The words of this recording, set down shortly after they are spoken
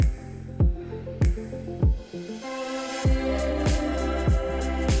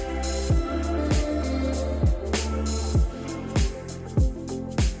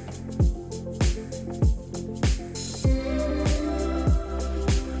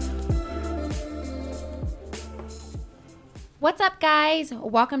What's up, guys?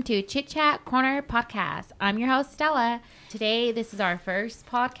 Welcome to Chit Chat Corner podcast. I'm your host, Stella. Today, this is our first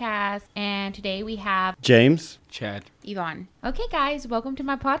podcast, and today we have James, Chad, Yvonne. Okay, guys, welcome to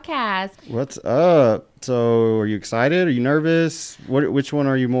my podcast. what's up? So, are you excited? Are you nervous? Which one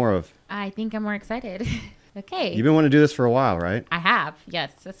are you more of? I think I'm more excited. Okay. You've been wanting to do this for a while, right? I have,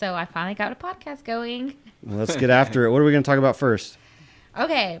 yes. So I finally got a podcast going. Well, let's get after it. What are we going to talk about first?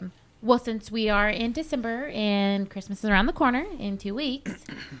 Okay. Well, since we are in December and Christmas is around the corner in 2 weeks,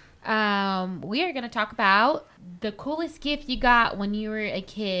 we are going to talk about the coolest gift you got when you were a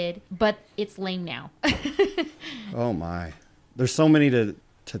kid, but it's lame now. Oh, my. There's so many to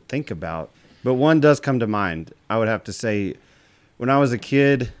think about. But one does come to mind. I would have to say, when I was a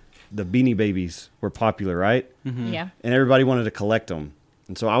kid, the Beanie Babies were popular, right? Mm-hmm. Yeah. And everybody wanted to collect them.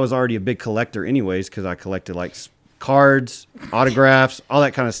 And so I was already a big collector anyways because I collected, like, cards, autographs, all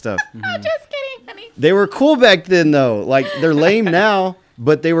that kind of stuff. Oh, just kidding, honey. They were cool back then, though. Like, they're lame now,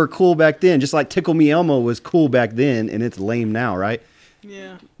 but they were cool back then. Just like Tickle Me Elmo was cool back then, and it's lame now, right?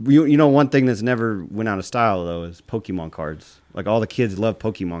 Yeah. You know, one thing that's never went out of style, though, is Pokemon cards. Like, all the kids love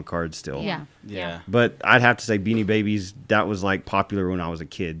Pokemon cards still. Yeah. But I'd have to say Beanie Babies, that was, like, popular when I was a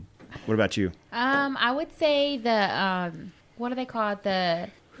kid. What about you? I would say the, what are they called?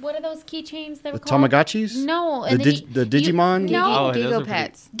 What are those keychains that were The called? Tamagotchis? No. The Digimon? No.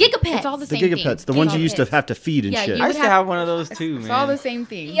 Gigapets. Gigapets. It's all the The same Gigapets. thing. The ones you used to Gigapets. have to feed and Yeah, shit. you I would used to have one of those too, man. It's all the same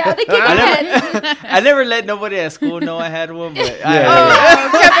thing. Yeah, the Gigapets. I never let nobody at school know I had one, but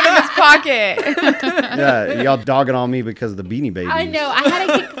Oh, kept it in his pocket. Yeah, y'all dogging on me because of the Beanie Babies. I know. I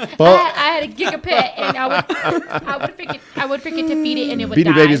had a Gigapet, and I would forget to feed it, and it would Beanie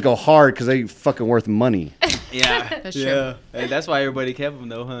die. Babies go hard because they fucking worth money. yeah, That's yeah. Hey, that's why everybody kept them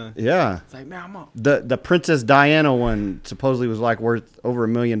though, huh? Yeah. It's like, man, I'm up. The Princess Diana one supposedly was like worth over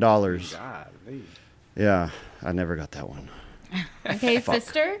 $1 million. God, Yeah, I never got that one. Okay,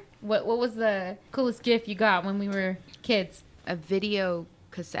 sister, what was the coolest gift you got when we were kids? A video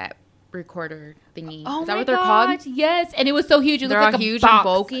cassette recorder thingy. Oh Is that my what they're God, called? yes, and it was so huge. It They're looked all like a huge and box.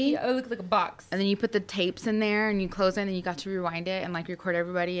 bulky? Yeah, it looked like a box. And then you put the tapes in there and you close it and you got to rewind it and like record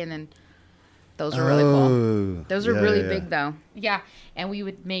everybody and then those were really cool. Those are really big though. Yeah, and we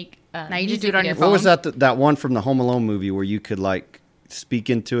would make. Now you just do it on your What was phone. that one from the Home Alone movie where you could like speak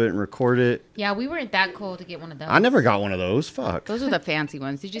into it and record it? Yeah, we weren't that cool to get one of those. I never got one of those. Fuck. Those are the fancy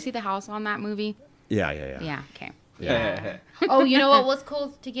ones. Did you see the house on that movie? Yeah. Yeah, okay. Yeah. Oh, you know what was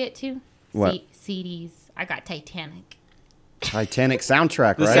cool to get too? What? CDs. I got Titanic. Titanic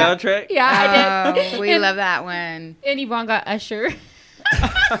soundtrack, The right? soundtrack. Yeah, I did. Oh, we love that one. And Yvonne got Usher.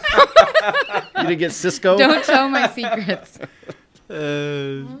 You didn't get Cisco? Don't tell my secrets.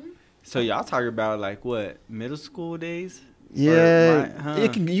 So y'all talking about like what, middle school days? Yeah. Or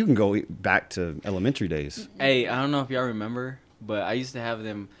You can go back to elementary days. Hey, I don't know if y'all remember, but I used to have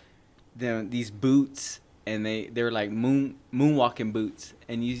these boots, and they were like moonwalking boots,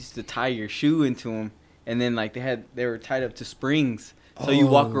 and you used to tie your shoe into them, and then like they were tied up to springs, so you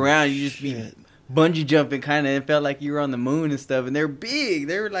walk around, you just be bungee jumping kind of, and felt like you were on the moon and stuff, and they're big,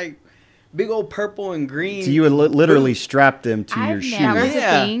 they were like big old purple and green. So you would literally strap them to your shoe. That was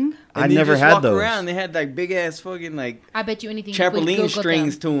Yeah. a thing. I And you never just had walk those. around, they had like big ass fucking like I bet you anything. if we trampoline Googled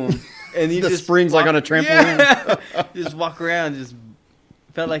strings them. to them, and you The just springs like on a trampoline? Yeah. Just walk around, just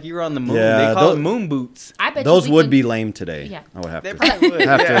felt like you were on the moon. Yeah, They call those- them moon boots. I bet Those you we would could- be lame today. Yeah. I would have They to. probably would.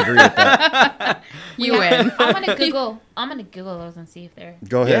 Have to yeah. agree with that. You win. I'm gonna Google those and see if they're.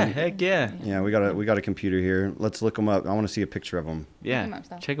 Go Yeah, ahead. heck yeah. Yeah, we got a computer here. Let's look them up. I want to see a picture of them. Yeah, them up,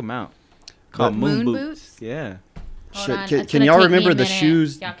 Steph. check them out. Called Moon moon boots? boots. Yeah. Hold Shit, on, can it's gonna y'all take me a remember the minute.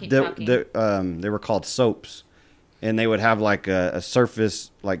 shoes Y'all keep that talking. they were called soaps, and they would have like a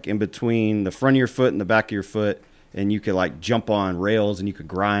surface like in between the front of your foot and the back of your foot, and you could like jump on rails and you could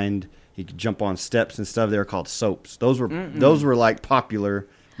grind. You could jump on steps and stuff. They were called soaps. Those were like popular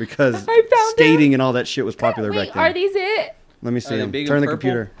because I found skating and all that shit was popular Wait, back then. are these it? Let me see Are they them. big Turn and the purple?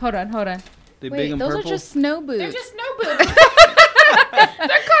 computer. Hold on. They big Wait, and those purple. are just snow boots. They're just snow boots. They're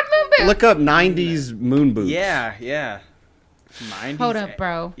called moon boots. Look up 90s moon boots. Yeah. 90s. Hold up,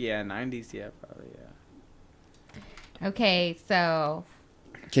 bro. Yeah, 90s. Yeah, probably. Yeah. Okay, so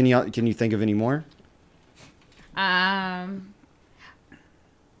Can you think of any more?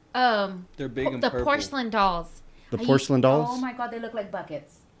 They're big and the purple. porcelain dolls. The porcelain dolls? Oh my god, they look like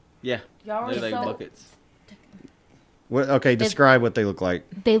buckets. Yeah. Y'all They're are like so. buckets. What? Okay, describe what they look like.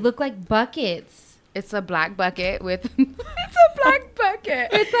 They look like buckets. It's a black bucket with. It's a black bucket.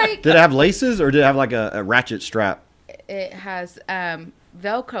 It's like Did it have laces or did it have like a ratchet strap? It has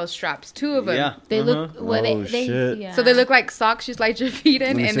Velcro straps, 2 of them. Yeah. they look. Well, Oh, they, shit. Yeah. So they look like socks you slide your feet in,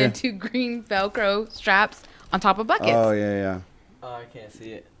 Let me and then see. 2 green Velcro straps on top of buckets. Oh yeah. Oh, I can't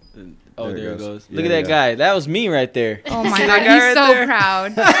see it. Oh, there it goes. Yeah, Look at that guy. That was me right there. Oh my See God, that guy he's right so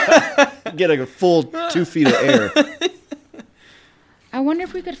there? proud. Get a full 2 feet of air. I wonder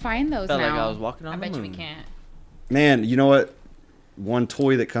if we could find those Felt now. like I was walking on I the bet you moon. we can't. Man, you know what? One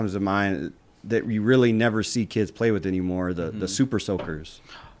toy that comes to mind that you really never see kids play with anymore, the super soakers.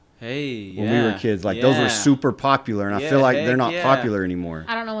 Hey, yeah. When we were kids, like those were super popular, and I Yeah, feel like they're heck not yeah. popular anymore.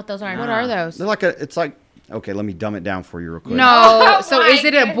 I don't know what those are. What are those? They're like it's like, okay, let me dumb it down for you real quick. No, Oh so my is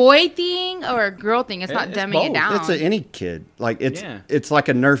it a God. boy thing or a girl thing? It's not It's dumbing both. it down. It's any kid. Like Yeah. it's like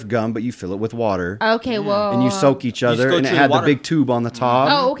a Nerf gun, but you fill it with water. Okay, well. And you soak each other, go and it to the had the water- big tube on the top.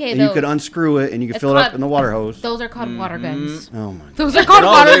 Oh, okay, And you those. could unscrew it, and you could It's fill it up called- in the water hose. Those are called water guns. Oh my! Those are called No,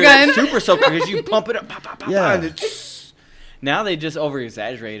 water they're guns. Super soaker because you pump it up. Pop, pop, pop, Yeah. and now they just over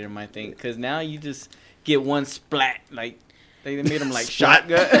exaggerated them, I think, because now you just get one splat. Like they made them like Splat.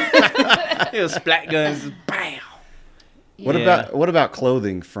 shotgun. It was splat guns. Bam. What Yeah. about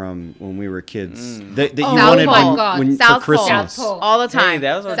clothing from when we were kids that you Oh wanted my when, God. when, South for Pole. Christmas? South Pole. All the time. Hey,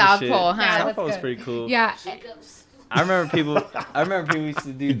 that was our South shit. Pole, huh? Yeah, South that's Pole was good. pretty cool. Yeah. I remember people used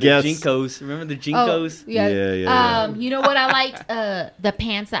to do the Guess. Jinkos. Remember the Oh, Jinkos? yeah. Yeah. You know what I liked? The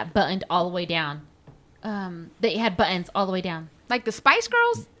pants that buttoned all the way down. They had buttons all the way down. Like the Spice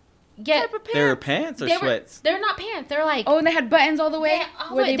Girls Yeah. type of pants. They were pants or They were, sweats? they're not pants. They're like. Oh, and they had buttons all the way. Yeah, all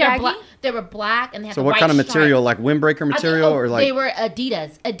the Were way. they They're baggy? they were black and they had So the what white kind of stripe. material? Like windbreaker I think- material, or like? they were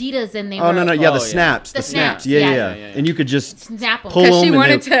Adidas, and they Oh were. no, yeah, Oh, the yeah. snaps, The the snaps, snaps, yeah, yeah. yeah, Yeah. and you could just Snap 'em. pull 'Cause she them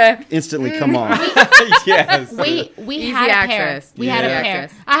wanted and to- they instantly come off. Yes. We Easy had a access. pair. We had a Yeah. pair.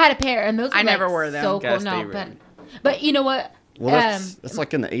 Access. I had a pair, and those. I were never like wore them. So Gotta cool. stay No, ready. but you know what? Well, that's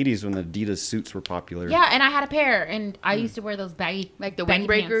like in the '80s when the Adidas suits were popular. Yeah, and I had a pair, and I used to wear those baggy, Like the baggy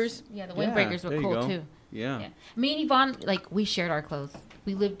windbreakers? pants. Yeah, the Yeah, windbreakers there were you cool go. too. Yeah. Yeah, me and Yvonne, like we shared our clothes.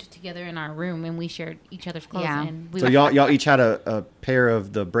 We lived together in our room, and we shared each other's clothes. Yeah. And we So would- y'all each had a pair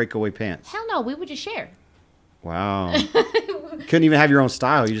of the breakaway pants. Hell no, we would just share. Wow. Couldn't even have your own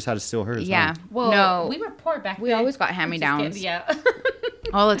style. You just had to steal hers. Yeah. Huh? Well, No. we were poor back then. We always got Just hand-me-downs. kidding, Yeah.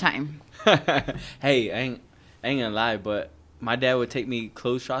 All the time. Hey, I ain't gonna lie, but my dad would take me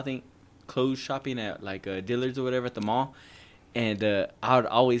clothes shopping at like Dillard's or whatever at the mall, and I would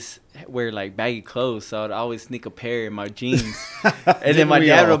always wear like baggy clothes, so I'd always sneak a pair in my jeans, and then my we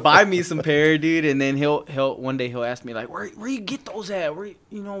dad all? would buy me some pair, dude, and then he'll one day he'll ask me like, where you get those at? Where'd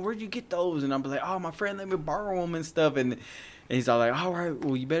you get those? And I'll be like, oh, my friend let me borrow them and stuff, and he's all like, all right,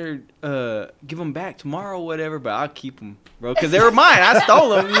 well, you better give them back tomorrow or whatever, but I'll keep them, bro, because they were mine. I stole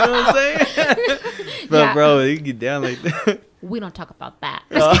them, you know what I'm saying? But, Yeah. bro, you get down like that. We don't talk about that.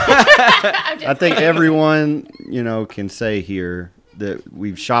 I think everyone, can say here that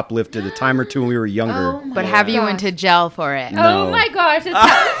we've shoplifted a time or two when we were younger. Oh my But have you gosh. went to jail for it? No. Oh my gosh.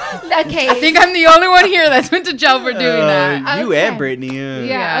 Okay. I think I'm the only one here that's went to jail for doing that. You Okay. and Brittany. yeah.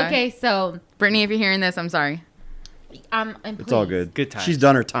 Yeah. Okay. So Brittany, if you're hearing this, I'm sorry. and It's all please. good. Good times. She's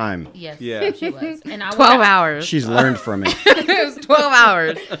done her time. Yes. Yeah. She was. And I 12 would- hours. She's learned from it. It was 12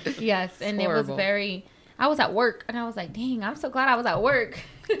 hours. Yes, and it horrible. was very. I was at work, and I was like, "Dang, I'm so glad I was at work."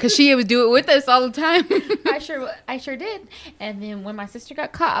 Because she would do it with us all the time. I sure did. And then when my sister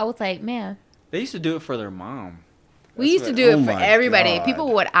got caught, I was like, "Man, They used to do it for their mom. We used to what- do Oh it for my everybody. God.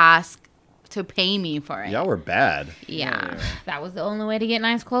 People would ask to pay me for it. Y'all were bad. Yeah. that was the only way to get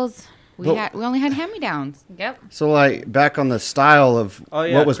nice clothes." We But- only had hand-me-downs. Yep. So, like, back on the style of Oh,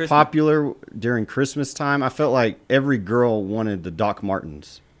 yeah, what was Christmas. popular during Christmas time, I felt like every girl wanted the Doc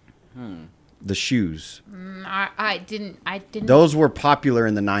Martens, the shoes. I didn't. Those were popular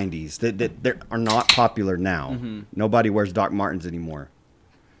in the 90s. That are not popular now. Nobody wears Doc Martens anymore.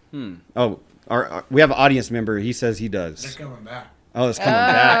 Oh, we have an audience member. He says he They're does. coming back. Oh, it's coming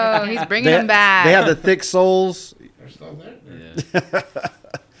back. Oh, he's bringing them back. They have the thick soles. They're still there. Yeah.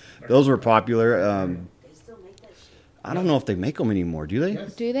 Those were popular. I don't know if they make them anymore. Do they?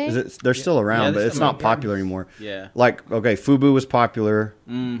 Yes. Do they? They're still around, Yeah, but they it's still not make them. popular anymore. Yeah. Like, okay, Fubu was popular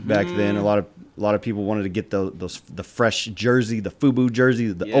Mhm. back then. A lot of people wanted to get the fresh jersey, the Fubu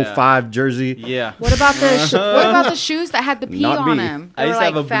jersey, the Yeah. 05 jersey. Yeah. What about the shoes that had the P Not on me. them? I used to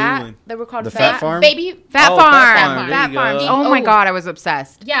have a blue fat. one. They were called The fat Fat Farm? baby. Fat Oh, Farm. Fat Farm. Fat There Farm. you Oh go. my Oh. God, I was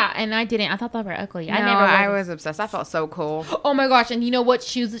obsessed. Yeah, and I didn't. I thought they were ugly. I No, never. wore I them. was obsessed. I felt so cool. Oh my gosh! And you know what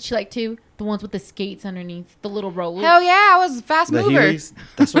shoes that she liked too? The ones with the skates underneath, the little rollers. Hell yeah, I was a fast The mover. Heelys.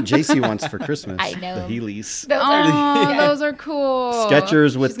 That's what JC wants for Christmas. I know. The Heelys. Those Oh, yeah. those are cool.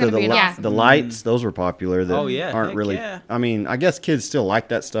 Skechers with She's gonna be an awesome- the lights. Those were popular. That Oh, yeah, aren't heck really. yeah. I mean, I guess kids still like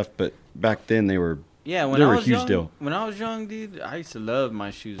that stuff, but back then they were. Yeah, when They I were a was huge young, deal. When I was young, dude, I used to love my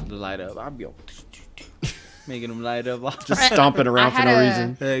shoes to light up. I'd be all making them light up. Just stomping I around for had no a,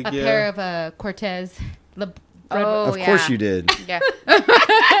 reason. Heck a yeah. pair of Cortez Oh, Of course you did. Yeah.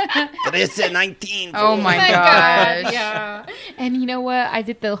 Today it said 19. Oh my gosh. Yeah. And you know what? I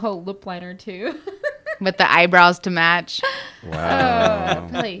did the whole lip liner too. With the eyebrows to match. Wow.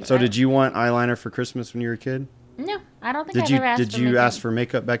 Please. So did you want eyeliner for Christmas when you were a kid? No, I don't think Did I've you ever asked did for you makeup. ask for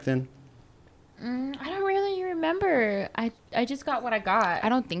makeup back then? I don't really remember. I just got what I got. I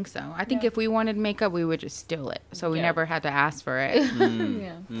don't think so. I think if we wanted makeup, we would just steal it. So we never had to ask for it.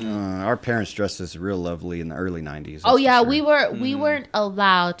 Yeah. Our parents dressed us real lovely in the early 90s. Oh that's yeah, for sure. we weren't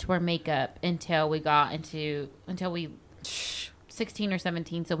allowed to wear makeup until we 16 or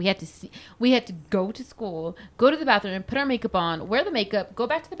 17. So we had to go to school, go to the bathroom, and put our makeup on, wear the makeup, go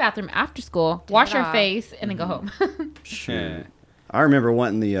back to the bathroom after school, wash our off. face, and then go home. Sure. I remember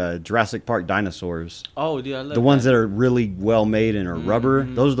wanting the Jurassic Park dinosaurs. Oh, dude, I love The ones that are really well made and are rubber.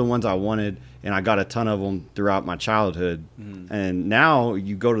 Those are the ones I wanted, and I got a ton of them throughout my childhood. And now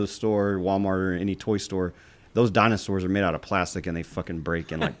you go to the store, Walmart or any toy store, those dinosaurs are made out of plastic and they fucking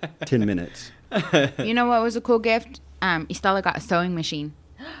break in like 10 minutes. You know what was a cool gift? Estella got a sewing machine.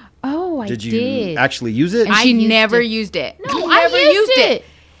 Oh, Did you actually use it? And I she used never it. used it. No, I never used it.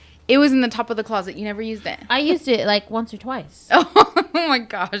 It was in the top of the closet. You never used it. I used it like once or twice. Oh my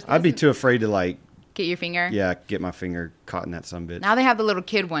gosh. I'd be too afraid to like, Get your finger. get my finger caught in that sumbitch. Now they have the little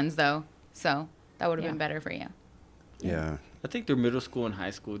kid ones though. So that would have Yeah. been better for you. Yeah. I think through middle school and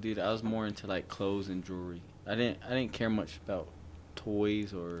high school, dude, I was more into like clothes and jewelry. I didn't care much about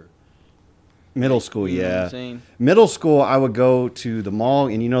toys or Middle school, you know what yeah. I'm saying? Middle school, I would go to the mall,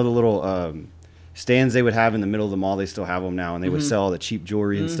 and you know the little stands they would have in the middle of the mall. They still have them now, and they would sell all the cheap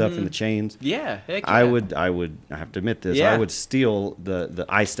jewelry and stuff and the chains. Yeah, heck yeah. I have to admit this. Yeah. I would steal the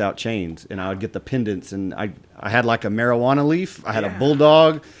iced out chains, and I would get the pendants, and I had like a marijuana leaf. I had a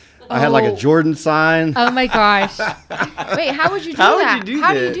bulldog. I had like a Oh. Jordan sign. Oh my gosh. Wait, how would you do How would that? you do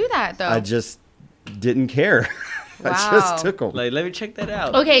How do that? you do that though? I just didn't care. I Wow. just took them. Like, let me check that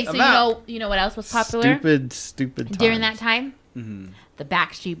out. Okay, so I'm out. you know what else was popular Stupid times. during that time? Mhm. The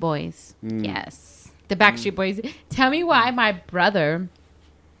Backstreet Boys. Yes. The Backstreet Boys. Tell me why my brother,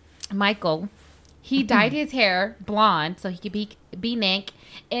 Michael, he dyed his hair blonde so he could be Nick,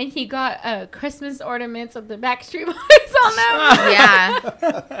 and he got Christmas ornaments of the Backstreet Boys on them. Yeah.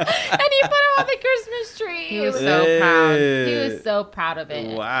 And he put them on the Christmas tree. He was It so proud. He was so proud of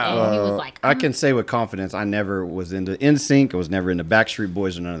it. Wow. And he was like, I can say with confidence, I never was into NSYNC. I was never into Backstreet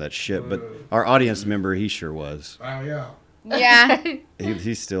Boys or none of that shit. But our audience member, he sure was. Oh, yeah. Yeah.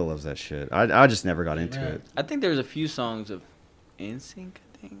 He still loves that shit. I just never got into it. I think there was a few songs of NSYNC,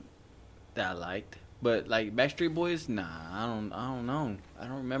 I think, that I liked. But like Backstreet Boys, nah, I don't know. I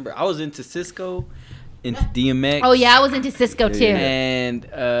don't remember. I was into Cisco, into DMX. oh yeah, I was into Cisco too. Yeah. And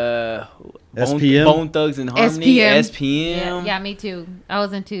SPM? Bone Thugs and Harmony. SPM. SPM. Yeah, me too. I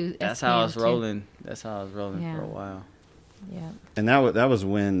was into That's how I was SPM too. rolling. That's how I was rolling Yeah. for a while. Yeah. And that was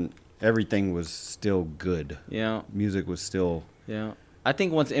when everything was still good. Yeah, Music was still. yeah. I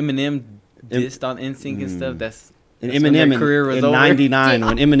think once Eminem dissed on NSYNC and stuff, that's And when their Eminem career was in over. '99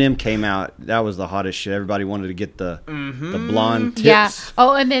 when Eminem came out, that was the hottest shit. Everybody wanted to get the blonde tips. Yeah.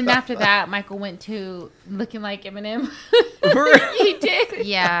 Oh, and then after that, Michael went to looking like Eminem. He did.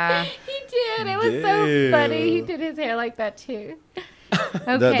 Yeah. He did. It was so funny. He did his hair like that too.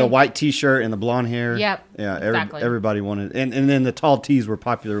 Okay. The white T-shirt and the blonde hair. Yep, Yeah. exactly. Everybody wanted, and then the tall tees were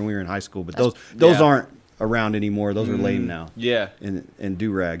popular when we were in high school, but those yeah. aren't around anymore. Those are lame now. Yeah. And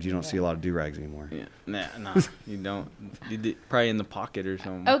do rags, you don't see a lot of do rags anymore. Yeah. Nah, you don't. You did, probably in the pocket or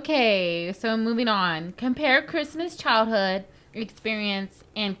something. Okay, so moving on. Compare Christmas childhood experience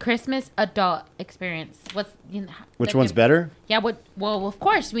and Christmas adult experience. Which one's better? Yeah. Well, of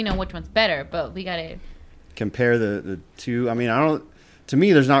course we know which one's better, but we gotta. Compare the two. I mean, I don't. To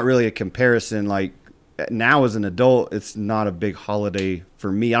me, there's not really a comparison. Like now as an adult, it's not a big holiday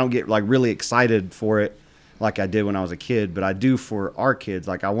for me. I don't get like really excited for it like I did when I was a kid, but I do for our kids.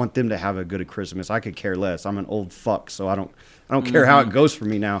 Like I want them to have a good Christmas. I could care less. I'm an old fuck, so I don't care how it goes for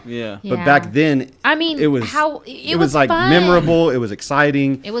me now. Yeah. But Yeah. back then, I mean, it was it was like fun. memorable. It was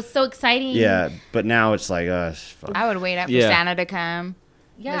exciting. It was so exciting. Yeah, but now it's like, fuck. I would wait up for Yeah. Santa to come.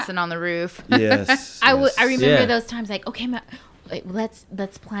 Yeah. Listen on the roof. Yes. I yes. remember Yeah. those times like, okay, wait,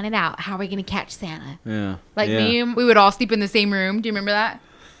 let's plan it out. How are we gonna catch Santa? Yeah. Like yeah. me and We would all sleep in the same room. Do you remember that?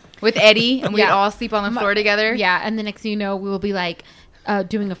 With Eddie, and we'd Yeah. all sleep on the floor together. yeah, and the next thing you know, we will be like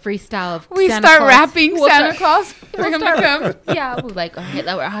doing a freestyle of We Santa start Claus. rapping We'll Santa start- Claus for him to come. Yeah, we're like,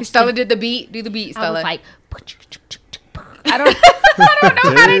 okay, Stella did the beat. Do the beat, I was Stella. like, I don't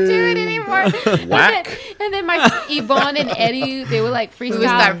know how to do it anymore. Whack. And then my Yvonne and Eddie, they were like We would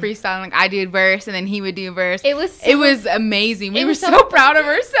start freestyling. freestyling. Like I did verse, and then he would do verse. It was It was amazing. We it were was so so- proud of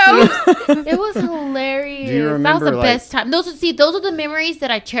ourselves. It was hilarious. Do you That was remember, the like- best time. Those are the memories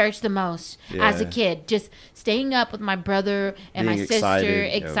that I cherish the most as a Yeah. kid. Just staying up with my brother and Being my sister,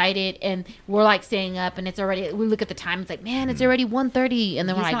 excited, excited, and we're like staying up, and it's already. We look at the time. It's like, man, it's already 1:30, and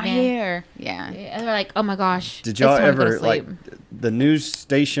then we're He's like, not man, here. Yeah. and we're like, oh my gosh. Did it's y'all time to go to ever like sleep. the news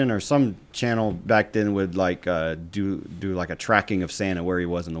station or some channel back then would like do like a tracking of Santa where he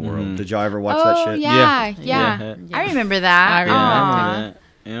was in the world? Did y'all ever watch that Oh shit? yeah, Yeah. yeah. Yeah. I remember that. I remember Aw.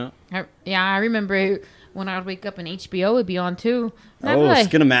 that. Yeah. I remember when I would wake up and HBO would be on too. And I'd be Oh, like,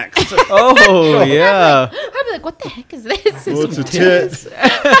 Skinamax. Oh yeah. I'd be like, what the heck is this? What's a tit?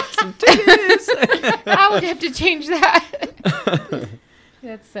 I would have to change that.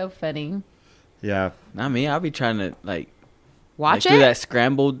 That's so funny. Yeah. Not me. I'll be trying to like Watch do it. that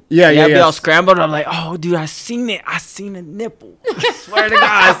scrambled. Yeah, I'll be yeah. all scrambled. I'm like, oh, dude, I seen it. I seen a nipple. I swear to God,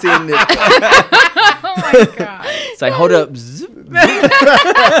 I seen a nipple. Oh my god. It's like, hold up. Zip.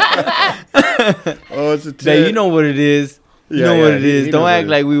 Oh, it's a tit. Now, you know what it is. You Yeah, know yeah, what it he is. knows Don't what act it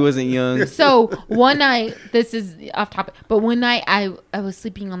like we wasn't young. So one night, this is off topic, but one night I was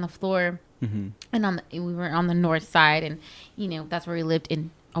sleeping on the floor, and we were on the north side, and that's where we lived. And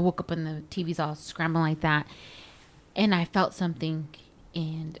I woke up and the TV's all scrambling like that, and I felt something,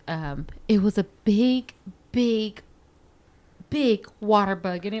 and it was a big water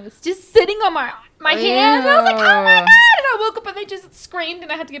bug, and it was just sitting on my hand. And I was like, oh my god! And I woke up and they just screamed,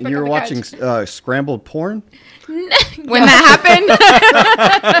 and I had to get back You on were the watching couch. scrambled porn? When that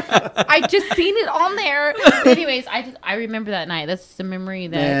happened. I just seen it on there. But anyways, I remember that night. That's the memory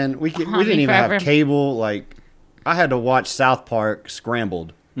that. Man, we haunt didn't me even forever. have cable. Like, I had to watch South Park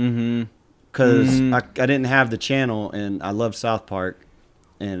scrambled Mm-hmm. because I didn't have the channel, and I love South Park,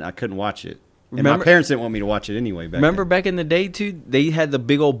 and I couldn't watch it. And Remember- my parents didn't want me to watch it anyway. Remember back in the day too, they had the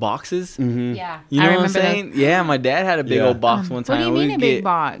big old boxes. Mm-hmm. Yeah, You know I what I'm remember saying? Yeah, my dad had a big Yeah. old box one What time. do you We mean a would big get-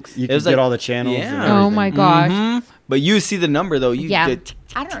 box? You It could was get like- all the channels. yeah. And Oh everything. my gosh. Mhm. But you see the number though. You Yeah. get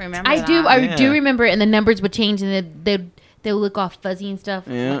I don't remember. I do. that. I Yeah. do remember, and the numbers would change, and they would look all fuzzy and stuff,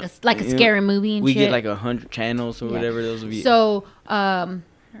 Yeah. like a Yeah. scary movie and we shit. get like 100 channels or Yeah. whatever those would be. So,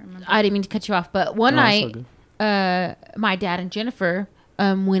 I didn't mean to cut you off, but one No, it's all night, good. my dad and Jennifer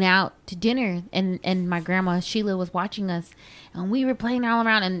went out to dinner, and my grandma Sheila was watching us, and we were playing all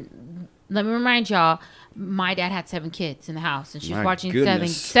around. And let me remind y'all, my dad had 7 kids in the house, and she was My watching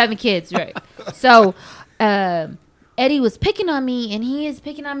goodness. seven kids, right? So, Eddie was picking on me, and he is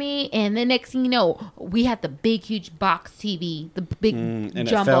picking on me, and the next thing you know, we had the big, huge box TV, the big and it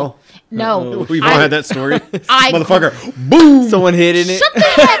jumbo. fell? No, We've all I- had that story. I- Motherfucker, boom! Someone hit in it. Shut the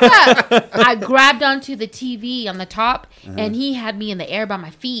heck up! I grabbed onto the TV on the top, and he had me in the air by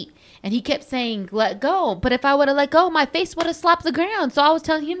my feet. And he kept saying, let go. But if I would have let go, my face would have slapped the ground. So I was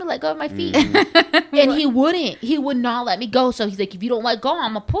telling him to let go of my feet. And he wouldn't. He would not let me go. So he's like, if you don't let go,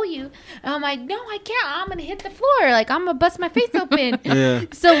 I'm going to pull you. And I'm like, no, I can't. I'm going to hit the floor. Like, I'm going to bust my face open. Yeah.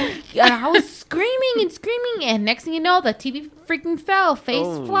 So I was screaming and screaming. And next thing you know, the TV freaking fell. Face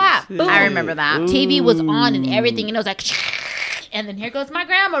Oh, flat. shit. Boom. I remember that. TV was on and everything. And it was like, and then here goes my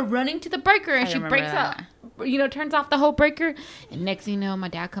grandma running to the breaker. And I she remember breaks that. up. Turns off the whole breaker, and next thing you know, my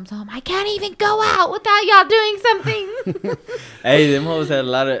dad comes home. I can't even go out without y'all doing something. Hey, them hoes had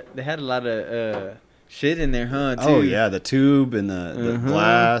a lot of shit in there, huh? Too. Oh yeah, the tube and the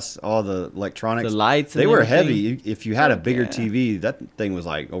glass, all the electronics, The lights. They and were everything. heavy. If you had a bigger yeah. TV, that thing was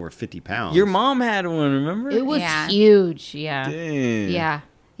like over 50 pounds. Your mom had one, remember? It was Yeah. huge. Yeah, Damn.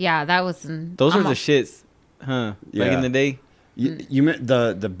 yeah. That was. Those are the shits, huh? Back Yeah. in the day. You meant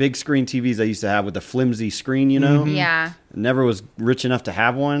the big screen TVs I used to have with the flimsy screen, you know? Yeah. Never was rich enough to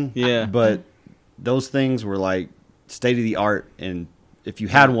have one. Yeah. But those things were like state of the art, and if you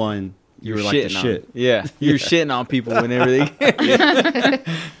had one, you were like the shitting on shit. them. Yeah, you're shitting on people whenever they.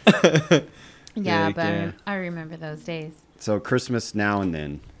 Yeah, Heck but yeah. I remember those days. So Christmas now and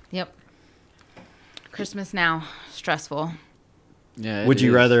then. Yep. Christmas now, stressful. Yeah. Would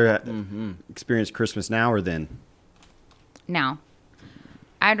you rather Mm-hmm. experience Christmas now or then? Now,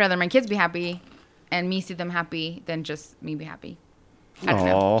 I'd rather my kids be happy and me see them happy than just me be happy. I don't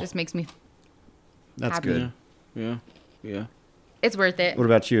know. Aw. Just makes me. That's Happy. good. Yeah. It's worth it. What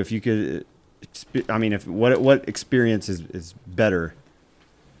about you? If you could, if what experience is better?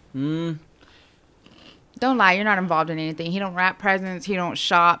 Mm. Don't lie. You're not involved in anything. He don't wrap presents. He don't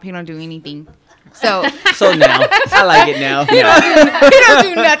shop. He don't do anything. So So now, I like it now. he don't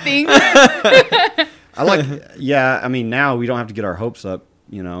do nothing. I like, yeah. I mean, now we don't have to get our hopes up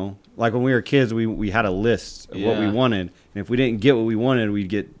You know, like when we were kids, we had a list of what we Yeah. wanted, and if we didn't get what we wanted, we'd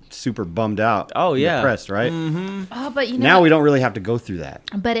get super bummed out. Oh, and yeah. depressed, right? Mm-hmm. Oh, but you know, Now we don't really have to go through that.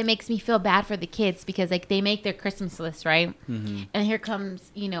 But it makes me feel bad for the kids because like they make their Christmas list, right? Mm-hmm. And here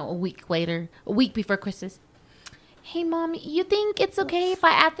comes, a week before Christmas. Hey, Mom, you think it's okay if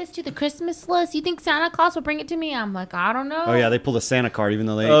I add this to the Christmas list? You think Santa Claus will bring it to me? I'm like, I don't know. Oh yeah, they pull the Santa card even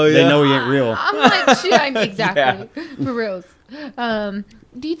though they Oh, they yeah. know he ain't real. I'm like, shit, exactly. For reals.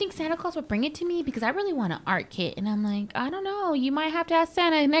 Do you think Santa Claus will bring it to me? Because I really want an art kit. And I'm like, I don't know. You might have to ask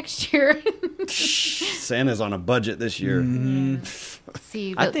Santa next year. Santa's on a budget this year. Mm-hmm.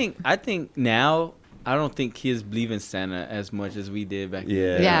 See, I think now I don't think kids believe in Santa as much as we did back then.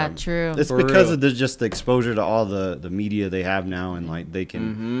 Yeah. yeah, true. It's For because real. of just the exposure to all the media they have now, and like they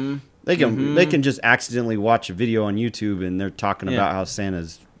can Mm-hmm. they can just accidentally watch a video on YouTube and they're talking Yeah. about how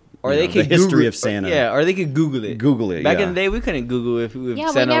Santa's Or they the could history Google, of Santa. Yeah, or they could Google it. Google it. Back yeah. in the day, we couldn't Google if Yeah,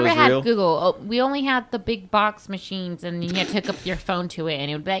 Santa we never was had real. Google. Oh, we only had the big box machines, and you had to hook up your phone to it,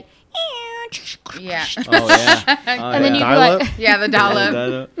 and it would be like, Yeah. Oh yeah. Oh, and then you'd be Dial-up? like, Yeah, the dollar.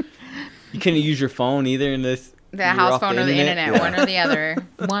 Dial-up. You couldn't use your phone either in this. The you were house off phone or the internet, Yeah. one or the other.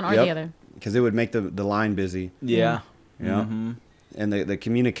 one or Yep. the other. because it would make the line busy. Yeah. Yeah. Mm-hmm. And the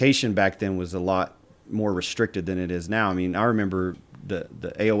communication back then was a lot more restricted than it is now. I mean, I remember the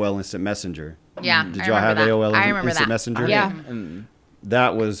AOL Instant Messenger. Yeah. Did I y'all have remember AOL that. I remember Instant that. Messenger? Yeah. And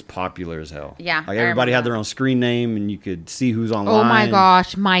That was popular as hell. Yeah, Like I everybody remember had their that. own screen name and you could see who's online. Oh my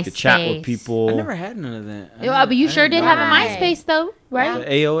gosh, MySpace. Could chat with people. I never had none of that. Yeah, but you sure did have a Right. MySpace though, right? The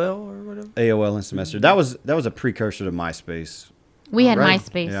AOL or whatever. AOL Instant Messenger. That was a precursor to MySpace. We had Right?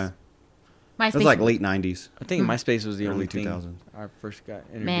 MySpace. Yeah. MySpace. It was like late 90s. I think MySpace was the Early only thing 2000s. I first got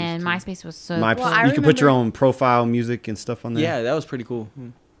introduced Man, to. MySpace was so. My, Well, I you could put your remember- own profile music and stuff on there. Yeah, that was pretty cool.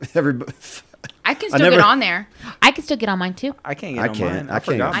 Everybody, I can I still never- get on there. I can still get on mine too. I can't get I on can't. mine. I can't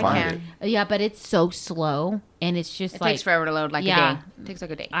forgot find I mine. can. Yeah, but it's so slow, and it's just It like takes forever to load, like Yeah. a day. It takes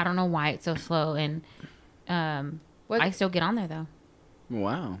like a day. I don't know why it's so slow, and What? I still get on there though.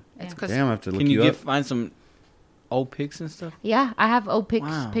 Wow. It's because damn, I have to look Can you up. find some old pics and stuff? Yeah, I have old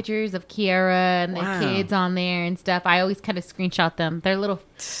Wow. pictures of Kiara and Wow. the kids on there and stuff. I always kind of screenshot them. They're a little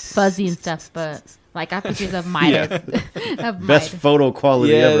fuzzy and stuff, but like I have pictures of Midas. of Best Midas. photo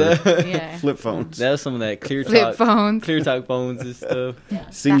quality Yeah, ever. Yeah. Flip phones. That was some of that clear flip talk, phones. clear talk phones and stuff.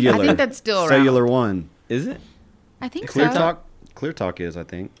 Singular. I think that's still around. Cellular One. Is it? I think Clear so. Talk. Clear Talk is, I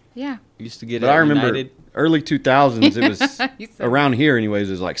think. Yeah. Used to get But it I remember United. early 2000s. It was You said- around here, anyways.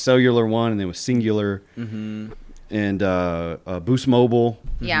 It was like Cellular One, and then it was Singular, Mm-hmm. and Boost Mobile.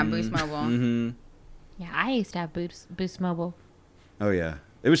 Yeah, Boost Mobile. Mm-hmm. Yeah, I used to have Boost Mobile. Oh yeah,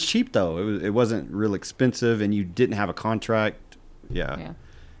 it was cheap though. It wasn't real expensive, and you didn't have a contract. Yeah.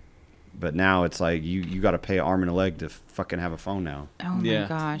 But now it's like you got to pay an arm and a leg to fucking have a phone now. Oh my Yeah.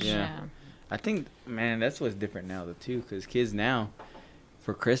 gosh. Yeah. I think, man, that's what's different now, though, too. Because kids now,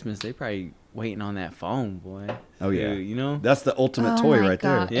 for Christmas, they probably waiting on that phone, boy. Oh yeah, You know? that's the ultimate Oh, toy my right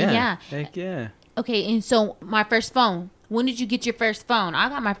God. there. Yeah. Yeah. Heck yeah. Okay, and so my first phone. When did you get your first phone? I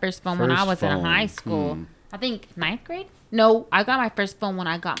got my first phone when I was First in phone. high school. I think ninth grade. No, I got my first phone when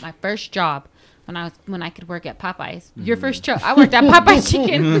I got my first job. When I could work at Popeyes. Your first job. I worked at Popeyes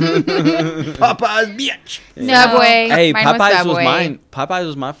Chicken. Popeyes, bitch. Subway. Hey, Mine Popeyes was Subway. mine. Popeyes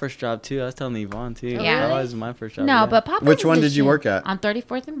was my first job, too. I was telling Yvonne, too. Yeah. Popeyes was my first job. No, yeah. but Popeyes. Which is one the did you shit. work at? On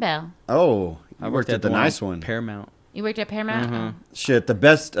 34th and Bell. Oh, I I worked at the one nice one. Paramount. You worked at Paramount. Mhm. Shit, the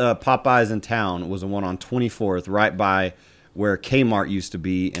best Popeyes in town was the one on 24th, right by where Kmart used to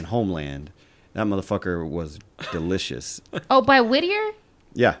be in Homeland. That motherfucker was delicious. Oh, by Whittier.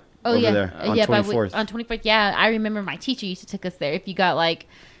 Yeah. Oh over yeah, there on yeah, 24th. on 24th. Yeah, I remember my teacher used to take us there. If you got like,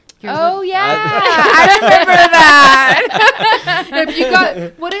 Oh yeah, I remember that. if you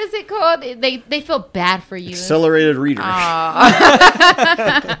got what is it called? They feel bad for you. Accelerated reader.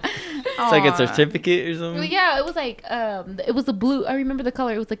 It's like a certificate or Well, something. yeah, it was like it was a blue. I remember the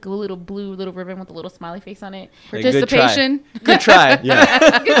color. It was like a little blue little ribbon with a little smiley face on it. Hey, good try. Participation. Good try.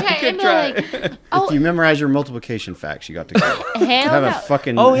 Yeah. Good try. And try. like, oh If you memorize your multiplication facts, you got to go. hell Have no. a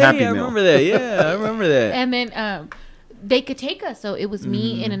fucking Oh, Happy hey, I Meal. remember that. Yeah, I remember that. And then they could take us. So it was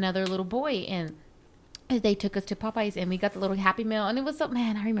me and another little boy, and they took us to Popeyes, and we got the little Happy Meal, and it was so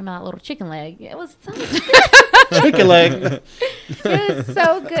man. I remember that little chicken leg. It was so Chicken leg. it was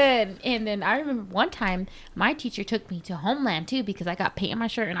so good. And then I remember one time my teacher took me to Homeland too because I got paint on my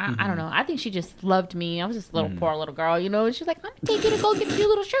shirt, and I don't know. I think she just loved me. I was just a little poor little girl, you know. And she was like, "I'm gonna take you to go get your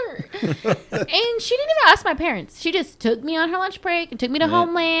little shirt," and she didn't even ask my parents. She just took me on her lunch break and took me to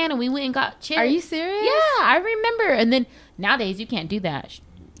Homeland, and we went and got chips. Are you serious? Yeah, I remember. And then nowadays you can't do that.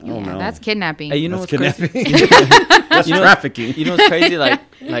 I don't know. That's kidnapping. Hey, you know That's what's crazy? kidnapping. That's You know- trafficking. You know what's crazy?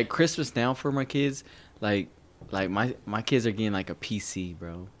 Like Christmas now for my kids, like my kids are getting like a PC,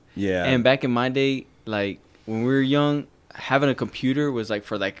 bro. Yeah. And back in my day, like when we were young, having a computer was like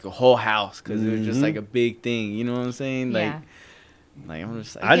for like a whole house because it was just Mhm. like a big thing. You know what I'm saying? Like, Yeah. like I'm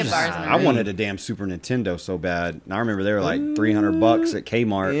just like, I wanted a damn Super Nintendo so bad. And I remember they were like $300 at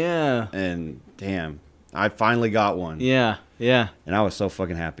Kmart. Yeah. And damn, I finally got one. Yeah. Yeah. And I was so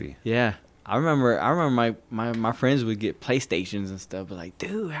fucking happy. Yeah. I remember my friends would get PlayStations and stuff, but like,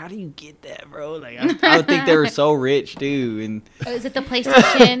 dude, how do you get that, bro? Like, I would think they were so rich, dude. And Oh, is it the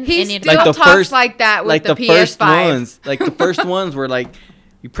PlayStation? He and it- still Like the talks first- like that with like the, the first PS5. ones, like the first ones were like,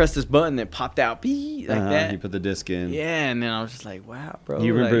 you press this button, it popped out, like that. You put the disc in. Yeah, and then I was just like, wow, bro.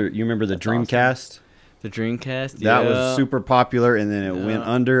 You remember? like, You remember the that's awesome. Dreamcast? The Dreamcast? That yeah. was super popular, and then it went Yeah.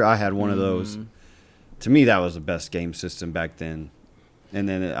 under. I had one of those. Mhm. To me, that was the best game system back then. And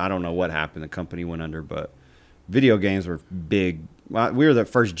then I don't know what happened. The company went under, but video games were big. We were the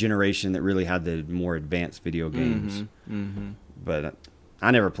first generation that really had the more advanced video games. Mhm. But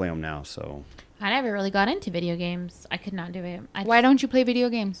I never play them now, so I never really got into video games. I could not do it. Why don't you play video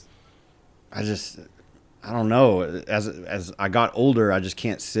games? I don't know. As I got older, I just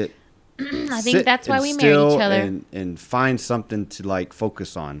can't sit. I sit think that's why and we married still each other. and find something to like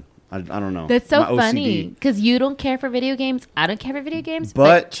focus on. I don't know. That's so My OCD. funny because you don't care for video games. I don't care for video games.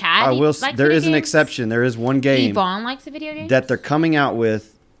 But Chad, I will. likes There video is an games. exception. There is one game Yvonne likes the video games. that they're coming out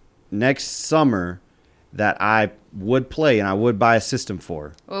with next summer that I would play and I would buy a system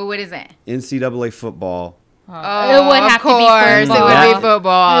for. Well, what is it? NCAA football. Oh, it would have of course. to be football. It would be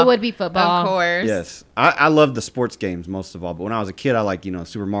football. It would be football. Of course. Yes, I love the sports games most of all. But when I was a kid, I like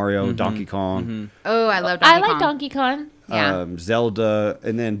Super Mario, Donkey Kong, Oh, I love I Donkey like Kong. Donkey Kong. Yeah. Zelda,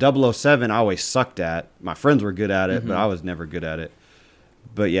 and then 007. I always sucked at. My friends were good at it, but I was never good at it.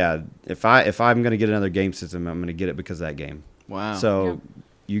 But yeah, if I'm gonna get another game system, I'm gonna get it because of that game. Wow. So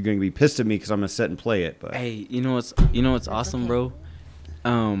you're gonna be pissed at me because I'm gonna sit and play it. But Hey, you know what's awesome, bro?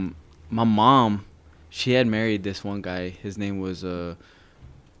 My mom, she had married this one guy. His name was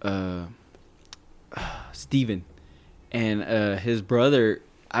Steven. And his brother,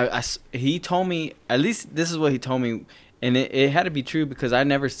 he told me, at least this is what he told me, and it had to be true because I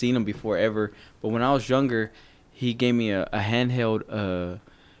never seen him before ever. But when I was younger, he gave me a handheld.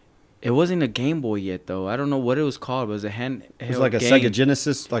 It wasn't a Game Boy yet though. I don't know what it was called. It was a handheld. it was like a game. Sega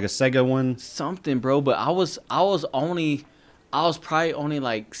Genesis, like a Sega one. Something, bro. But I was probably only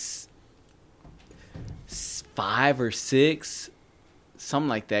like 5 or 6, something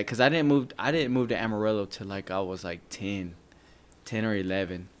like that. Cause I didn't move to Amarillo till like I was like 10 or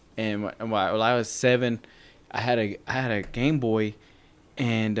 11. And while I was 7, I had a Game Boy,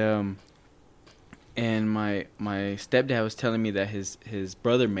 and my stepdad was telling me that his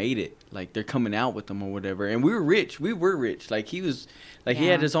brother made it. Like they're coming out with them or whatever. And we were rich. Like he was, like he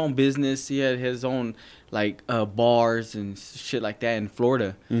had his own business. He had his own like bars and shit like that in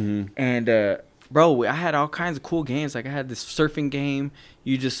Florida. Mm-hmm. And bro, I had all kinds of cool games. Like I had this surfing game.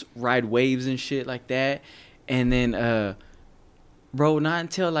 You just ride waves and shit like that. And then bro, not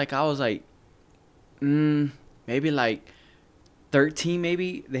until like I was like maybe like 13,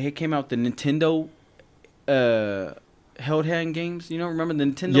 maybe they came out the Nintendo held hand games. You know, remember the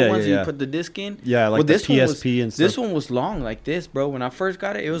Nintendo ones yeah. you put the disc in? Yeah, like the this one was- PSP and stuff. This one was long like this, bro. When I first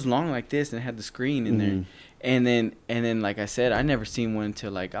got it, it was long like this and it had the screen in there. And then like I said, I never seen one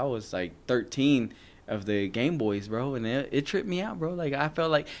until like I was like 13 of the Game Boys, bro. And it tripped me out, bro. Like I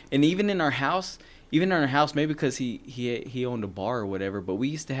felt like, and even in our house, maybe because he owned a bar or whatever, but we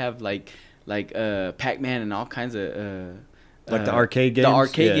used to have like Pac-Man and all kinds of Like the arcade games? The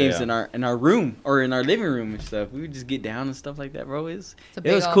arcade Yeah, games yeah. in our room or in our living room and stuff. We would just get down and stuff like that, bro. It's a It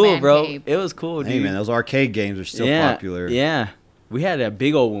big was old cool, man bro. cave. It was cool, dude. Hey man, those arcade games are still popular. Yeah. We had a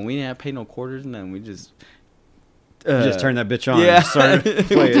big old one. We didn't have to pay no quarters and nothing. We just You just turn that bitch on. Yeah, And started we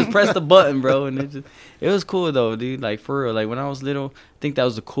playing. just pressed the button, bro, and it was cool though, dude. Like for real, like when I was little, I think that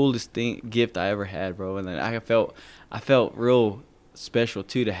was the coolest gift I ever had, bro. And then I felt real special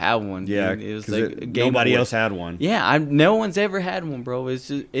too to have one. Yeah, dude. It was 'cause like a Game nobody Boy. else had one. Yeah, no one's ever had one, bro. It's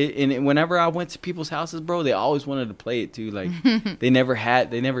just whenever I went to people's houses, bro, they always wanted to play it too. Like they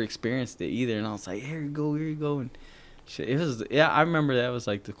never experienced it either, and I was like, here you go, and shit. It was I remember that was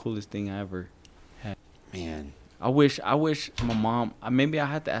like the coolest thing I ever had. Man. I wish my mom. Maybe I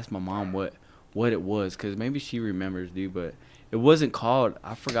had to ask my mom what it was, cause maybe she remembers, dude. But it wasn't called.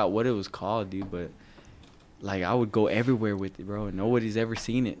 I forgot what it was called, dude. But like I would go everywhere with it, bro, and nobody's ever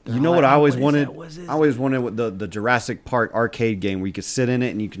seen it. You know what I always wanted? What is that? I always wanted with the Jurassic Park arcade game where you could sit in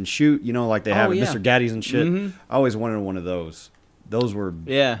it and you can shoot. You know, like they have at yeah. Mr. Gaddy's and shit. Mhm. I always wanted one of those. Those were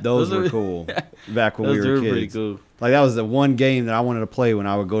Yeah, those were cool back when we those were were kids. pretty cool. Like that was the one game that I wanted to play when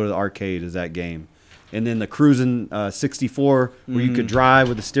I would go to the arcade. Is that game? And then the cruising 64 where you could drive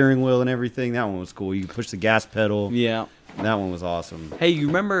with the steering wheel and everything. That one was cool. You could push the gas pedal. Yeah. That one was awesome. Hey, you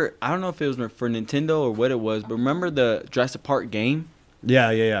remember? I don't know if it was for Nintendo or what it was, but remember the Jurassic Park game?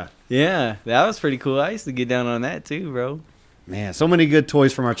 Yeah. Yeah, that was pretty cool. I used to get down on that too, bro. Man, so many good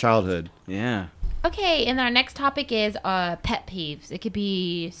toys from our childhood. Yeah. Okay, and our next topic is pet peeves. It could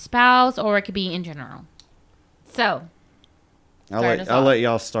be spouse or it could be in general. So. I'll let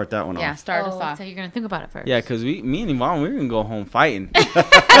y'all start that one Yeah, off. start us off. So you're gonna think about it first. Yeah, because me and Yvonne, we were going to go home fighting.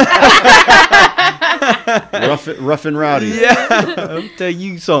 rough and rowdy. Yeah. I'll tell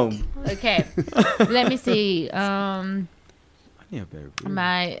you something. Okay. Let me see. Yeah, better be.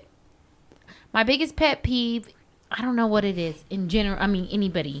 My biggest pet peeve, I don't know what it is in general. I mean,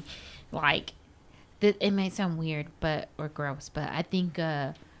 anybody, like, it may sound weird, or gross, but I think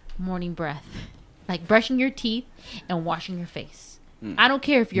morning breath, like brushing your teeth and washing your face. I don't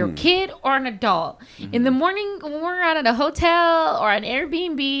care if you're a kid or an adult. In the morning, when we're out at a hotel or an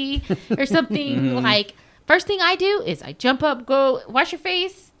Airbnb or something, like, first thing I do is I jump up, go wash your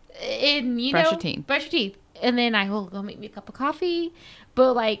face, and Brush your teeth. Brush your teeth. And then I will go make me a cup of coffee.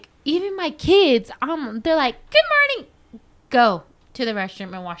 But, like, even my kids, they're like, good morning. Go to the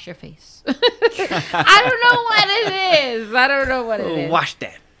restroom and wash your face. I don't know what it is. Wash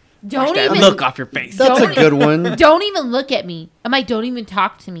that. Don't That even look off your face. That's a good one. Don't even look at me. I'm like, don't even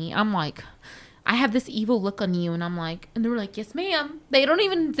talk to me. I'm like, I have this evil look on you, and I'm like, and they're like, yes, ma'am. They don't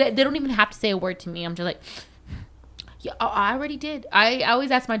even have to say a word to me. I'm just like, yeah, I already did. I always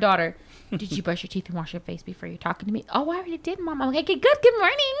ask my daughter, did you brush your teeth and wash your face before you're talking to me? Oh, I already did, Mom. I'm like, okay, good. Good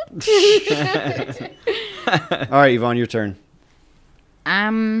morning. All right, Yvonne, your turn.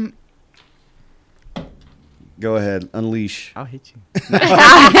 Go ahead, unleash. I'll hit you.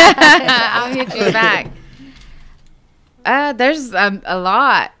 I'll hit you back. There's a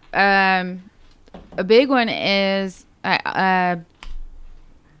lot. A big one is, I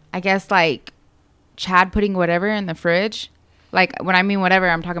guess, like, Chad putting whatever in the fridge. Like, when I mean whatever,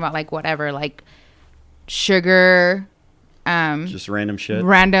 I'm talking about, like, whatever. Like, sugar. Just random shit.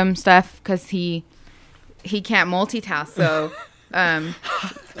 Random stuff, because he can't multitask, so...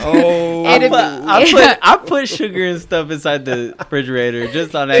 Oh, I put sugar and stuff inside the refrigerator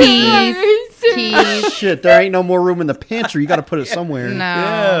just on accident. Keys. shit! There ain't no more room in the pantry. You got to put it somewhere.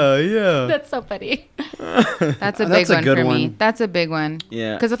 No. Yeah. That's so funny. That's a big That's a one good for me. one. That's a big one.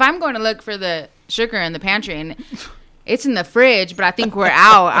 Yeah. Because if I'm going to look for the sugar in the pantry and it's in the fridge, but I think we're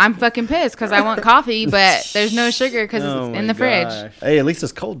out, I'm fucking pissed because I want coffee, but there's no sugar because it's in the fridge. Hey, at least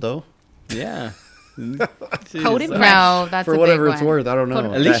it's cold though. Yeah. Cold and fresh. No, that's For a whatever big it's one. worth, I don't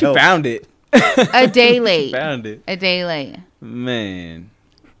know. At least you found it. A day late. Found it. A day late. Man,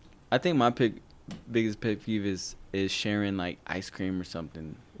 I think my biggest pet peeve is sharing like ice cream or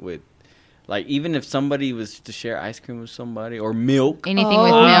something with, like, even if somebody was to share ice cream with somebody or milk. Anything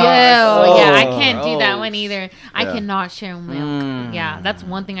with milk. Yeah, I can't do that one either. I Yeah. cannot share milk. Yeah, that's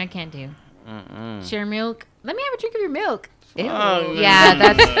one thing I can't do. Share milk. Let me have a drink of your milk. Ew. Yeah,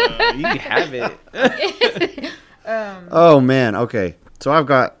 that's You can have it. Oh man, okay. So I've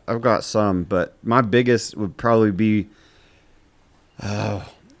got some, but my biggest would probably be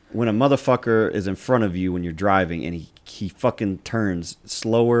when a motherfucker is in front of you when you're driving and he fucking turns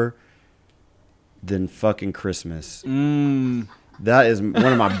slower than fucking Christmas. That is one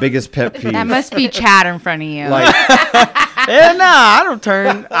of my biggest pet peeves. that must be Chad in front of you. Like, Yeah, nah, I don't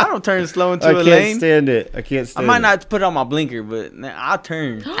turn slow into I a can't lane. stand it. I can't I stand might it. not put on my blinker, but I'll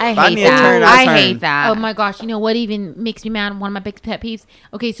turn. I If I hate need to that. turn, I'll I turn. hate that. Oh my gosh, you know what even makes me mad? One of my big pet peeves.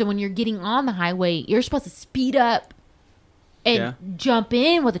 Okay, so when you're getting on the highway, you're supposed to speed up and jump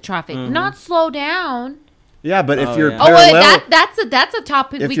in with the traffic, not slow down. Yeah, but if Oh, you're yeah. Oh wait, parallel, that's a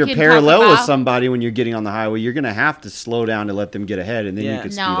topic if we you're can parallel talk with about. somebody when you're getting on the highway, you're gonna have to slow down to let them get ahead, and then you Yeah.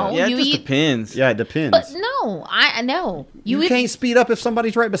 can speed No. up. Yeah, You it just eat- depends. Yeah, it depends. But no, I know you can't speed up if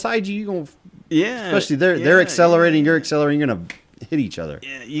somebody's right beside you. You gonna, Yeah. especially they're accelerating, you're accelerating, you're gonna hit each other.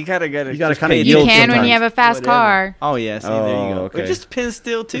 Yeah, you gotta You gotta just kinda pay you yield can when sometimes. you have a fast Whatever. car. Oh yeah, see there you Oh, go. okay. It just depends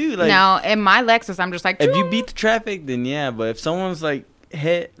still too. Like No, in my Lexus, I'm just like, if you beat the traffic, then yeah. But if someone's like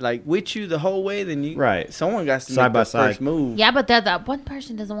with you the whole way, then you Right. Someone got to Side make by the side. first move. Yeah, but that one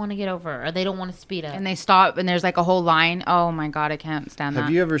person doesn't want to get over, or they don't want to speed up. and they stop, and there's like a whole line. Oh my god, I can't stand Have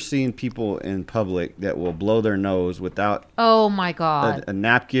that. you ever seen people in public that will blow their nose without Oh my god. a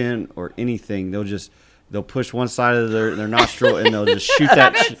napkin or anything? They'll push one side of their nostril and they'll just shoot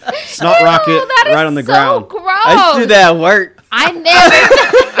that snot rocket Ew, that is right on the so ground. Gross. I used to do that at work. I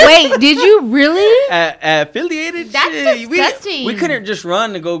never. Wait, did you really? At affiliated, That's shit, disgusting. We couldn't just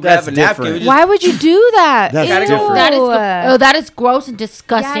run to go grab That's a napkin. different. We just- Why would you do that? That's Ew. different. That is gross and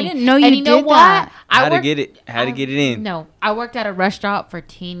disgusting. Yeah, I didn't know you and you know did what? that. Had to worked- get it. Had to get it in. No, I worked at a restaurant for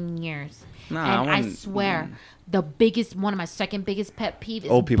 10 years. Nah, and I wouldn't- swear, one of my second biggest pet peeve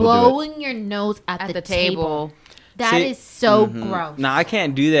is Old people do it. blowing your nose at the table. That is See- so gross. Nah, I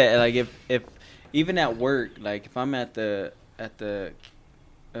can't do that. Like if even at work, like if I'm at the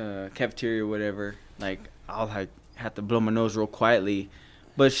cafeteria or whatever, like I'll like have to blow my nose real quietly.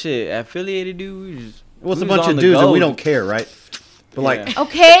 But shit, affiliated dude, we just Well, it's we a was bunch on of the dudes go. and we don't care, right? But like, Yeah.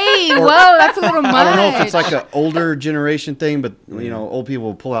 Okay, whoa, that's a little much. I don't know if it's like an older generation thing, but you know, old people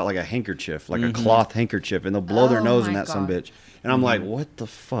will pull out like a handkerchief, like a cloth handkerchief, and they'll blow their Oh nose in my that son God. bitch. And I'm like, what the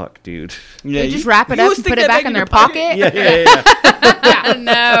fuck, dude? Yeah, They just wrap it you up would and stick put it that back in their pocket. Yeah.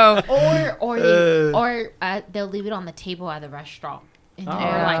 No. Or they'll leave it on the table at the restaurant. And they're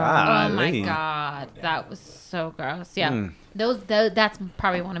like, oh my golly. God, that was so gross. Yeah. Mm. That's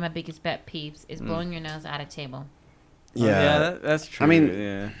probably one of my biggest pet peeves is blowing your nose at a table. Yeah. that's true. I mean,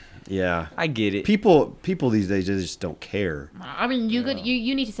 yeah, Yeah. I get it. People these days, they just don't care. I mean,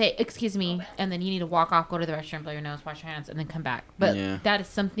 you need to say, excuse me, and then you need to walk off, go to the restroom, blow your nose, wash your hands, and then come back. But Yeah. that is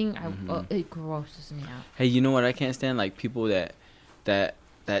something, it grosses me out. Hey, you know what I can't stand? Like people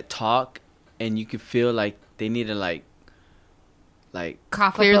that talk and you can feel like they need to like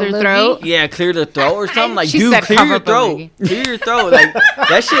Cough Clear up a their loogie. throat? yeah, clear their throat or something. Like, She dude, said clear cover your up a throat. loogie. Clear your throat. Like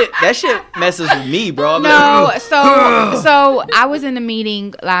that shit messes with me, bro. I'm No, like, so I was in a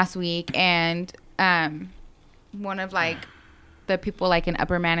meeting last week, and one of like the people like in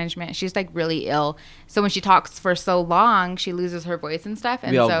upper management, she's like really ill. So when she talks for so long, she loses her voice and stuff,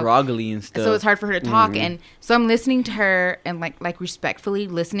 and be all so groggly and stuff. so it's hard for her to talk. And so I'm listening to her and like respectfully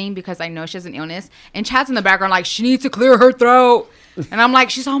listening because I know she has an illness. And Chad's in the background like, she needs to clear her throat. And I'm like,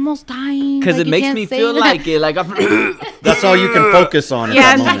 she's almost dying. Because Like, it you makes can't me say feel that. like it. Like I'm. That's all you can focus on at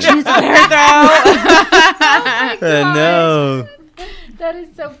Yeah, that and she needs moment. to clear her throat. No, That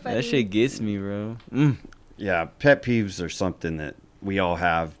is so funny. that shit gets me, bro. Yeah, pet peeves are something that we all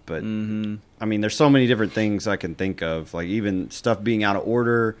have, but Mm-hmm. I mean, there's so many different things I can think of, like even stuff being out of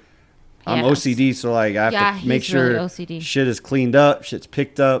order. I'm Yes. OCD, so like I have Yeah, to make he's really sure OCD. shit is cleaned up, shit's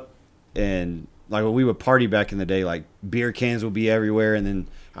picked up, and like when we would party back in the day, like beer cans would be everywhere, and then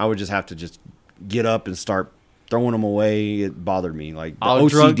I would just have to just get up and start throwing them away. It bothered me, like the All OCD.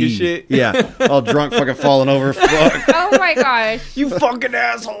 drunk and shit? Yeah, all drunk, fucking falling over. Fuck. Oh my gosh. You fucking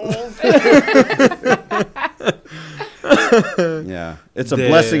assholes. Yeah, it's a Damn.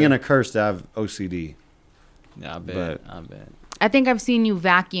 blessing and a curse to have OCD. Yeah, I bet. But- I bet. I think I've seen you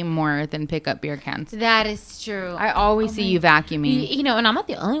vacuum more than pick up beer cans. That is true. I always see you vacuuming. You know, and I'm not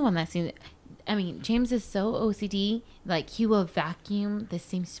the only one that's seen it. I mean, James is so OCD, like he will vacuum the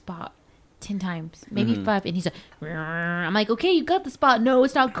same spot 10 times, maybe 5, and he's like, I'm like, okay, you got the spot. No,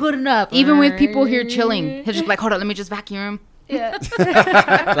 it's not good enough. Even with people here chilling, he'll just be like, hold on, let me just vacuum. Yeah.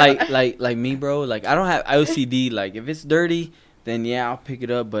 like me, bro. Like I don't have OCD. Like if it's dirty, then yeah, I'll pick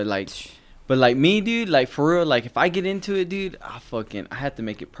it up. But like me, dude. Like for real. Like if I get into it, dude, I have to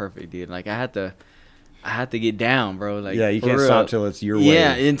make it perfect, dude. Like I have to get down, bro. Like Yeah, you for can't real. stop till it's your way.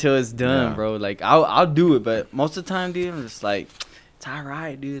 Yeah, until it's done, Yeah. bro. Like I'll do it, but most of the time, dude, I'm just like, it's all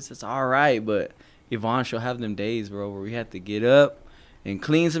right, dude. It's all right. But Yvonne, she'll have them days, bro, where we have to get up and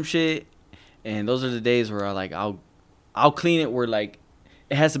clean some shit, and those are the days where I'll clean it where like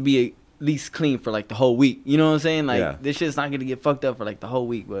it has to be at least clean for like the whole week. You know what I'm saying? Like Yeah. this shit's not gonna get fucked up for like the whole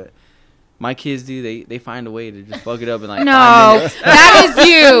week, but. My kids do. They find a way to just fuck it up in like 5 No, minutes. that is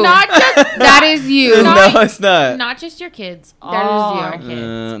you. Not just That is you. Not- No, it's not. not just your kids. That is All you. our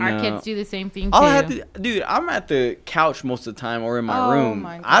kids. Our No. kids do the same thing too. All I have to, dude, I'm at the couch most of the time or in my Oh room.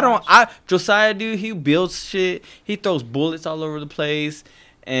 my Josiah, dude, he builds shit. He throws bullets all over the place.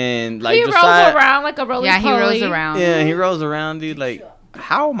 And like he Josiah, rolls around like a roly Yeah, he poly. rolls around. yeah, he rolls around, dude. Like,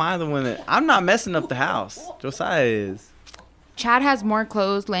 how am I the one that, I'm not messing up the house. Josiah is. Chad has more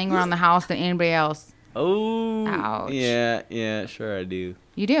clothes laying around the house than anybody else. Oh, Ouch. yeah, sure I do.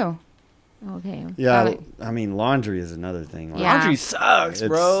 You do. Okay. Yeah, Probably. I mean, laundry is another thing. Like, Yeah. Laundry sucks,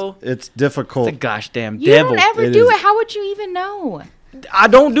 bro. It's difficult. It's a gosh damn You devil. don't ever It do is. it. How would you even know? I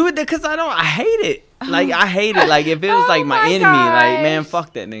don't do it because I hate it. Like I hate it. Like if it was like my my enemy, like gosh. man,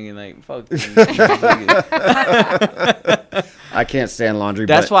 fuck that nigga. Like fuck. That nigga. I can't stand laundry.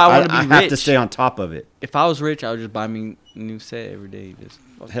 That's but why I wanna be I have to rich. stay on top of it. If I was rich, I would just buy me a new set every day. Just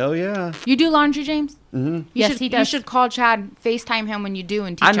fuck. Hell yeah. You do laundry, James? Mm-hmm. You Yes, should, he You does. should call Chad, FaceTime him when you do,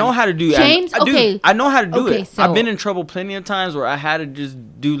 and teach I know him. how to do. James, okay. I know how to do Okay, it. so- I've been in trouble plenty of times where I had to just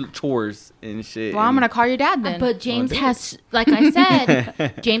do chores and shit. Well, I'm gonna call your dad then. But James do it. has, like I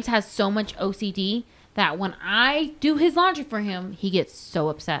said, James has so much OCD that when I do his laundry for him, he gets so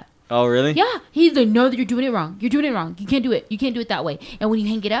upset. Oh really? Yeah, he's like, no, you're doing it wrong. You're doing it wrong. You can't do it. You can't do it that way. And when you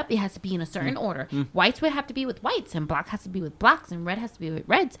hang it up, it has to be in a certain order. Whites would have to be with whites, and black has to be with blacks, and red has to be with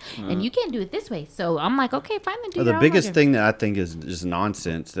reds. And you can't do it this way. So I'm like, okay, fine, then do Well, your the own biggest laundry. thing that I think is just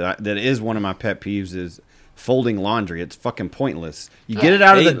nonsense that is one of my pet peeves is folding laundry. It's fucking pointless. You get it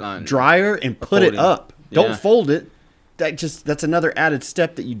out of Hate the laundry. dryer and put it Folding. up. Don't Yeah. fold it. That's another added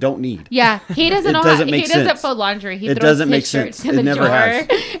step that you don't need. Yeah, he doesn't It know doesn't how, make he doesn't sense. fold laundry. He It throws doesn't his make shirts sense. in It the never drawer, has.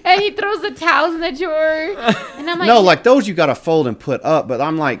 and he throws the towels in the drawer. And I'm like, No, like those you got to fold and put up. But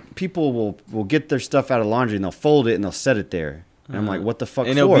I'm like, people will get their stuff out of laundry and they'll fold it and they'll set it there. And I'm like, what the fuck?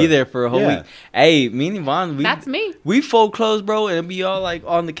 And for? it'll be there for a whole Yeah. week. Hey, me and Yvonne, that's me. we fold clothes, bro, and it'll be all like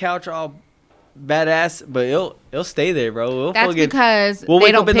on the couch, all badass, but it'll stay there, bro. We'll That's fucking- because we'll they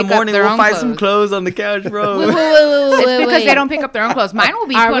wake don't up in the pick up morning, their we'll own find clothes. some clothes on the couch, Wait, bro. wait, wait, wait, It's wait, because wait. they don't pick up their own clothes. Mine will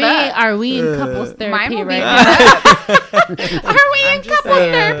be Are put we? up. Are we in couples Mine therapy will be right put now? up. Are we in couples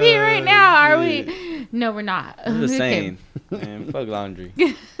therapy right now? Are we? No, we're not. I'm just Okay. saying, man, fuck laundry.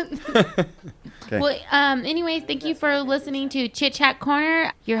 Okay. Well, anyways, thank you for listening to Chit Chat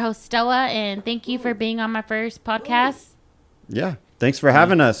Corner. Your host Stella, and thank you for being on my first podcast. Yeah. Thanks for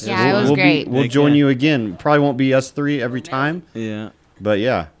having us. Yeah, it was great. We'll Heck join yeah. you again. Probably won't be us three every time, Yeah. but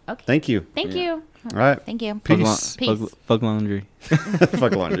yeah. Okay. Thank you. Thank you. All right. Thank you. Peace. Peace. Fuck laundry.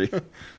 Fuck laundry.